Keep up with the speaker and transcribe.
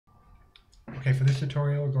Okay, for this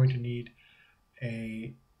tutorial, we're going to need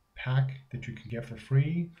a pack that you can get for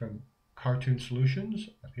free from Cartoon Solutions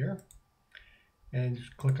up here. And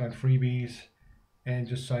just click on freebies and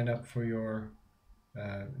just sign up for your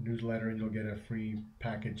newsletter, and you'll get a free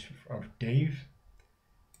package of Dave.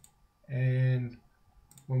 And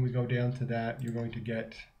when we go down to that, you're going to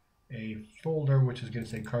get a folder which is going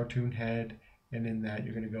to say Cartoon Head, and in that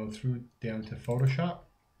you're going to go through down to Photoshop,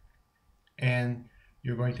 and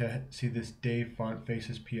you're going to see this Dave Font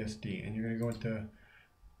Faces PSD, and you're going to go into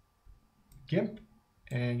GIMP,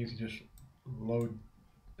 and you can just load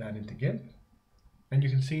that into GIMP, and you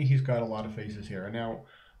can see he's got a lot of faces here. And now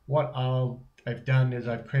what I've done is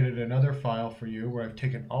I've created another file for you where I've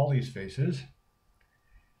taken all these faces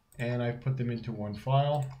and I've put them into one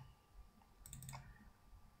file,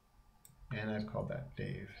 and I've called that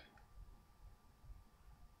Dave.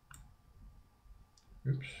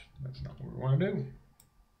 Oops, that's not what we want to do.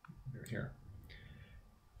 Do it here.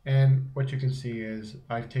 And what you can see is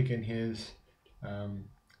I've taken his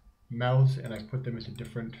mouths and I've put them into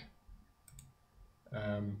different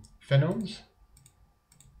phonemes.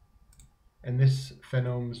 And this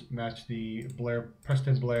phonemes match the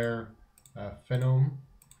Preston Blair phoneme,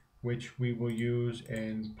 which we will use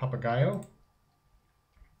in Papagayo.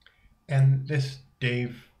 And this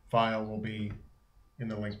Dave file will be in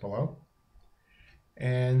the link below.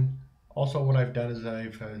 And also what I've done is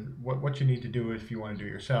what you need to do if you want to do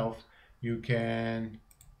it yourself, you can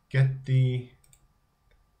get the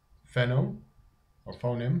phoneme or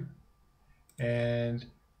phoneme and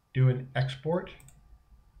do an export,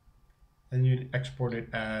 and you export it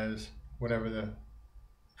as whatever the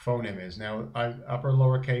phoneme is. Now, upper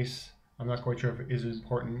lowercase, I'm not quite sure if it is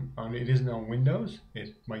important it isn't on Windows,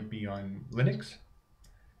 it might be on Linux.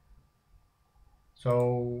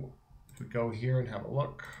 So if we go here and have a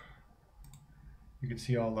look, you can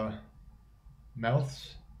see all the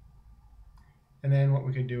mouths. And then what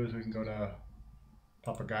we can do is we can go to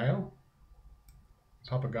Papagayo.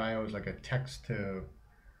 Papagayo is like a text of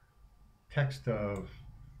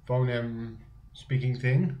phoneme speaking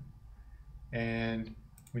thing, and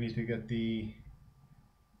we need to get the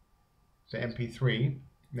MP3.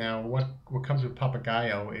 Now what comes with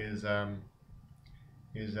Papagayo is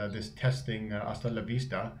this testing hasta la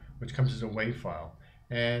vista, which comes as a WAV file,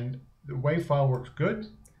 and the WAV file works good.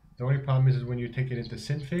 The only problem is when you take it into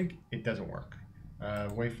Synfig, it doesn't work.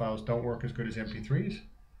 WAV files don't work as good as MP3s.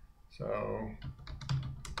 So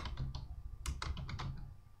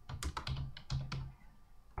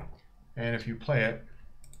and if you play it,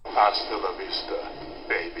 hasta la vista,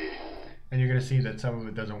 baby, and you're going to see that some of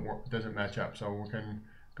it doesn't match up. So we can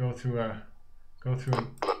go through.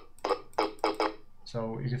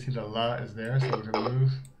 So you can see the la is there. So we're going to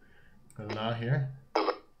move the la here,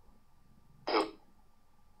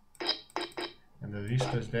 and the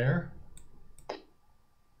vista is there.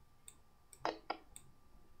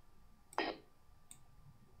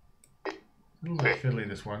 A little bit fiddly,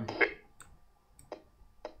 this one.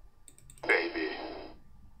 baby,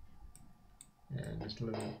 And just a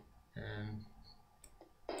little, and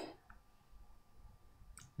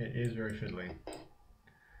it is very fiddly.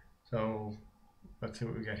 So let's see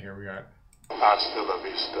what we got here. We got hasta la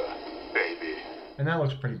vista, baby, and that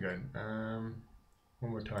looks pretty good. One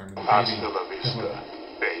more time. The hasta la vista,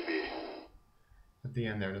 baby, at the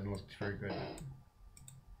end there doesn't look very good.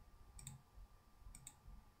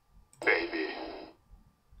 baby,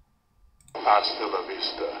 hasta la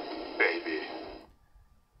vista, baby,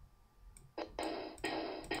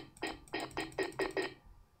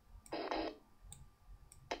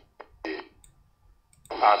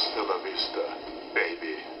 hasta la vista,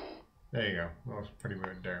 baby. There you go. That looks pretty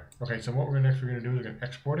good there. Okay, so what we're going to do is we're going to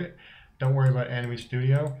export it. Don't worry about Animate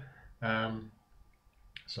Studio.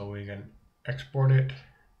 So we can export it.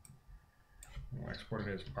 We'll export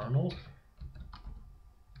it as Arnold.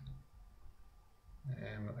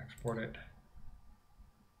 And we'll export it.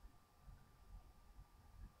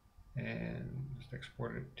 And just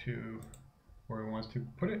export it to where we want to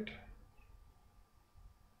put it.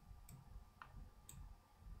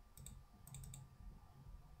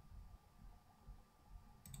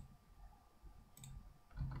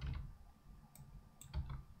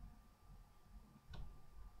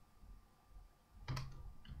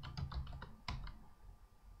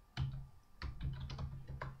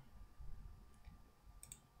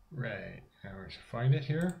 Right, now we're going to find it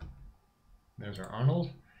here. There's our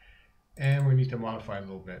Arnold, and we need to modify it a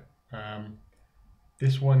little bit.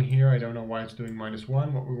 This one here, I don't know why it's doing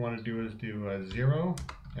 -1. What we want to do is do a 0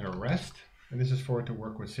 and a rest, and this is for it to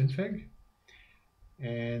work with Synfig.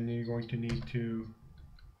 And you're going to need to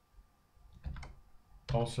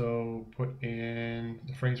also put in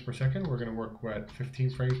the frames per second. We're going to work at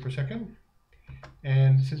 15 frames per second.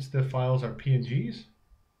 And since the files are PNGs,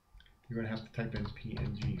 you're going to have to type in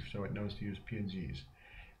PNG so it knows to use PNGs.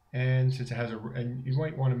 And since it has and you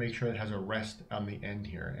might want to make sure it has a rest on the end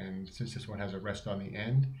here. And since this one has a rest on the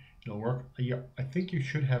end, it'll work. I think you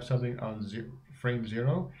should have something on frame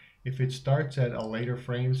 0. If it starts at a later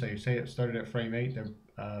frame, so you say it started at frame 8, then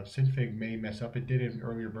Synfig may mess up. It did in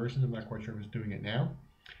earlier versions. I'm not quite sure if it's doing it now.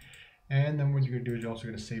 And then what you're going to do is you're also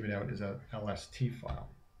going to save it out as a LST file,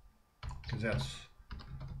 because that's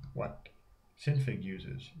what Synfig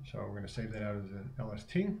uses. So we're going to save that out as an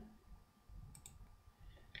LST.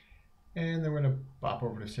 And then we're going to pop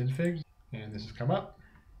over to Synfig, and this has come up.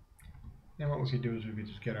 And what we could do is we could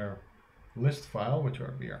just get our list file, which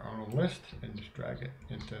would be our own list, and just drag it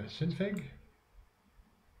into Synfig.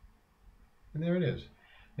 And there it is.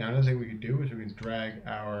 Now another thing we could do is we can drag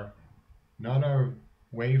our, not our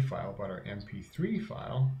WAV file, but our MP3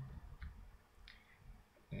 file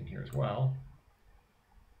in here as well.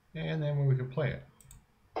 And then we could play it.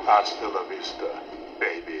 Hasta la vista,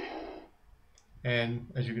 baby. And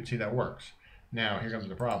as you can see, that works. Now here comes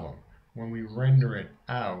the problem. When we render it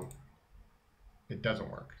out, it doesn't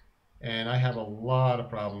work. And I have a lot of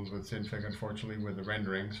problems with Synfig, unfortunately, with the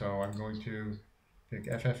rendering. So I'm going to pick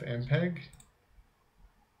FFmpeg.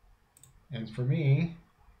 And for me,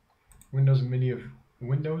 Windows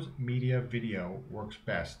Media Video works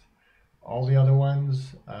best. All the other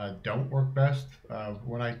ones don't work best.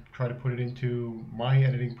 When I try to put it into my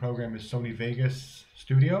editing program is Sony Vegas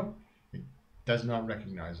Studio, it does not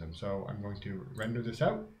recognize them. So I'm going to render this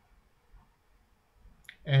out.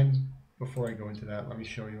 And before I go into that, let me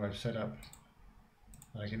show you I've set up.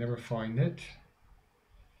 I can never find it.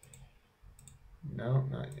 No,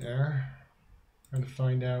 not there. I'm going to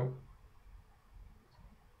find out.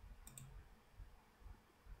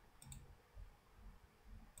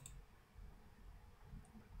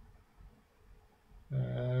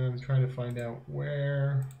 I'm trying to find out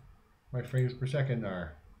where my frames per second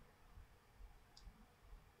are.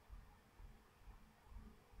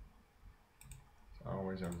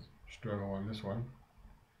 Always a struggle on this one.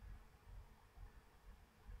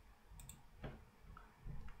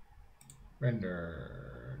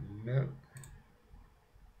 Render. Nope.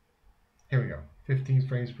 Here we go. 15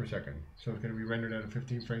 frames per second. So it's going to be rendered at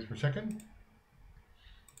 15 frames per second.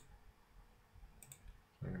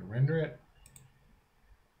 So I'm going to render it.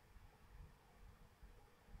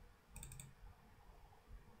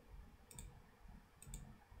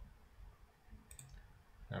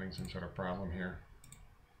 Having some sort of problem here.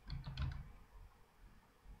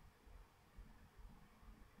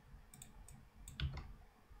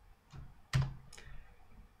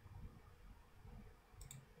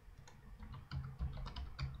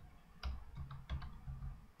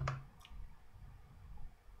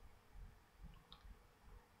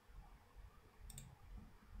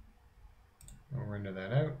 I'll render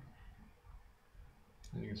that out.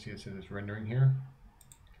 And you can see it says it's rendering here.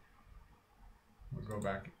 We'll go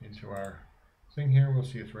back into our thing here. We'll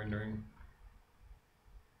see it's rendering.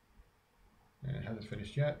 And it hasn't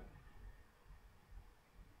finished yet.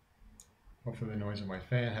 Hopefully the noise of my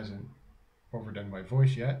fan hasn't overdone my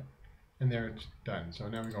voice yet. And there it's done. So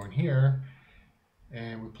now we go in here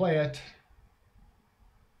and we play it.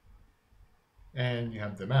 And you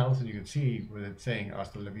have the mouth, and you can see with it saying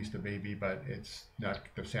 "Hasta la vista, baby," but it's not.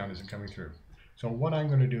 The sound isn't coming through. So what I'm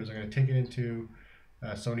going to do is I'm going to take it into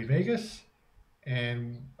Sony Vegas,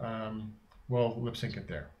 and we'll lip sync it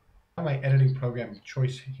there. My editing program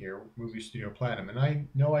choice here, Movie Studio Platinum, and I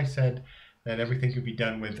know I said that everything could be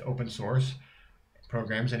done with open source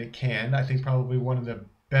programs, and it can. I think probably one of the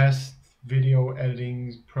best video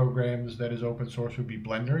editing programs that is open source would be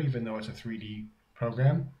Blender, even though it's a 3D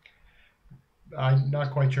program. I'm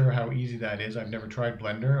not quite sure how easy that is. I've never tried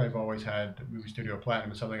Blender. I've always had Movie Studio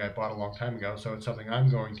Platinum. It's something I bought a long time ago, so it's something I'm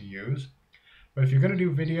going to use. But if you're going to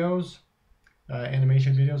do videos,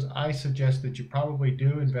 animation videos, I suggest that you probably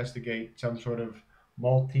do investigate some sort of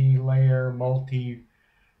multi-layer,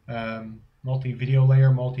 multi-video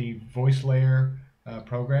layer, multi-voice layer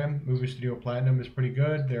program. Movie Studio Platinum is pretty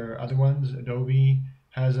good. There are other ones. Adobe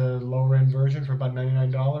has a lower-end version for about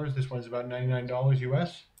 $99. This one's about $99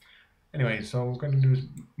 US. Anyway, so what we're going to do is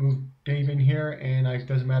move Dave in here, and it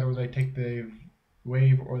doesn't matter whether I take the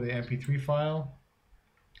WAV or the MP3 file.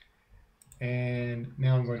 And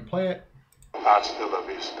now I'm going to play it. Hasta la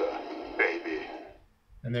vista, baby.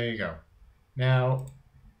 And there you go. Now,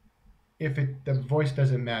 if the voice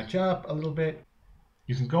doesn't match up a little bit,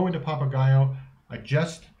 you can go into Papagayo,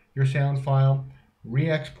 adjust your sound file,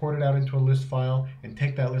 re-export it out into a list file, and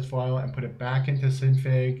take that list file and put it back into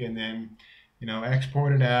Synfig, and then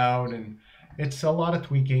export it out. And it's a lot of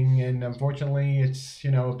tweaking, and unfortunately it's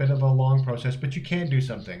a bit of a long process, but you can do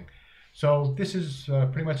something. So this is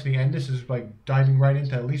pretty much the end. This is like diving right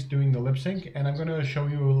into at least doing the lip sync, and I'm going to show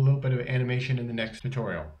you a little bit of animation in the next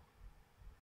tutorial.